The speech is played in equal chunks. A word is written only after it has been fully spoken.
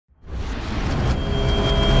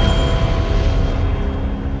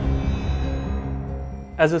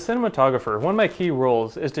As a cinematographer, one of my key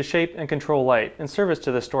roles is to shape and control light in service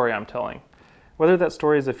to the story I'm telling. Whether that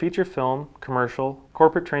story is a feature film, commercial,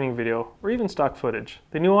 corporate training video, or even stock footage,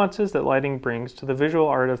 the nuances that lighting brings to the visual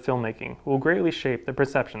art of filmmaking will greatly shape the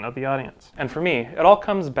perception of the audience. And for me, it all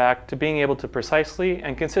comes back to being able to precisely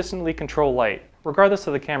and consistently control light, regardless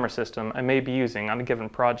of the camera system I may be using on a given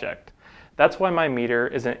project. That's why my meter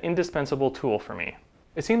is an indispensable tool for me.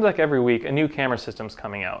 It seems like every week a new camera system's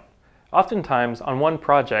coming out. Oftentimes, on one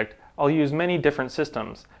project, I'll use many different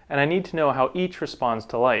systems, and I need to know how each responds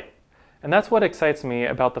to light. And that's what excites me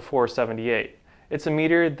about the 478. It's a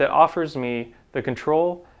meter that offers me the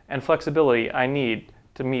control and flexibility I need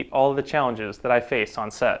to meet all of the challenges that I face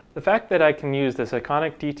on set. The fact that I can use the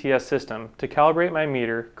Sekonic DTS system to calibrate my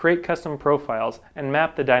meter, create custom profiles, and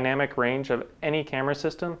map the dynamic range of any camera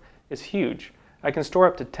system is huge. I can store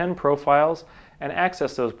up to 10 profiles and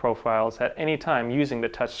access those profiles at any time using the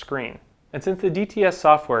touch screen. And since the DTS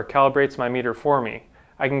software calibrates my meter for me,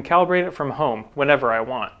 I can calibrate it from home whenever I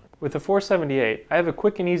want. With the 478, I have a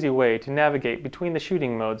quick and easy way to navigate between the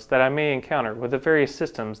shooting modes that I may encounter with the various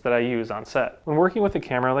systems that I use on set. When working with a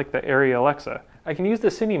camera like the Arri Alexa, I can use the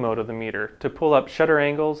cine mode of the meter to pull up shutter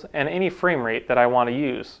angles and any frame rate that I want to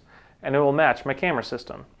use, and it will match my camera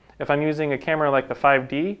system. If I'm using a camera like the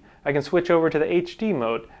 5D, I can switch over to the HD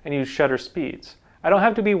mode and use shutter speeds. I don't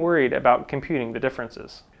have to be worried about computing the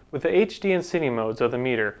differences. With the HD and cine modes of the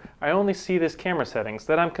meter, I only see this camera settings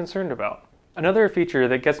that I'm concerned about. Another feature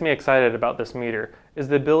that gets me excited about this meter is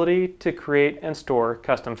the ability to create and store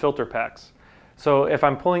custom filter packs. So if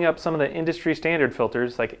I'm pulling up some of the industry standard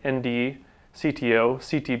filters like ND, CTO,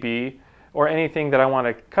 CTB, or anything that I want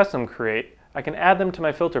to custom create, I can add them to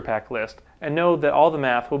my filter pack list and know that all the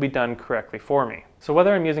math will be done correctly for me. So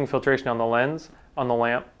whether I'm using filtration on the lens, on the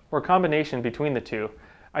lamp, or a combination between the two,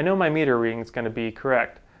 I know my meter reading is going to be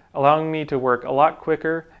correct, allowing me to work a lot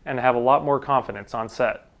quicker and have a lot more confidence on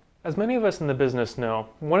set. As many of us in the business know,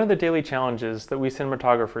 one of the daily challenges that we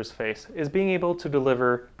cinematographers face is being able to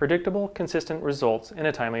deliver predictable, consistent results in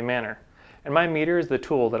a timely manner. And my meter is the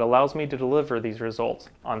tool that allows me to deliver these results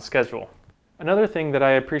on schedule. Another thing that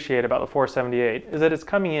I appreciate about the 478 is that it's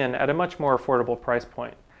coming in at a much more affordable price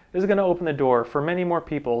point. This is going to open the door for many more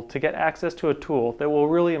people to get access to a tool that will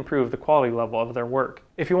really improve the quality level of their work.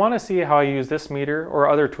 If you want to see how I use this meter or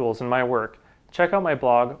other tools in my work, check out my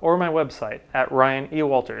blog or my website at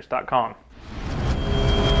ryanewalters.com.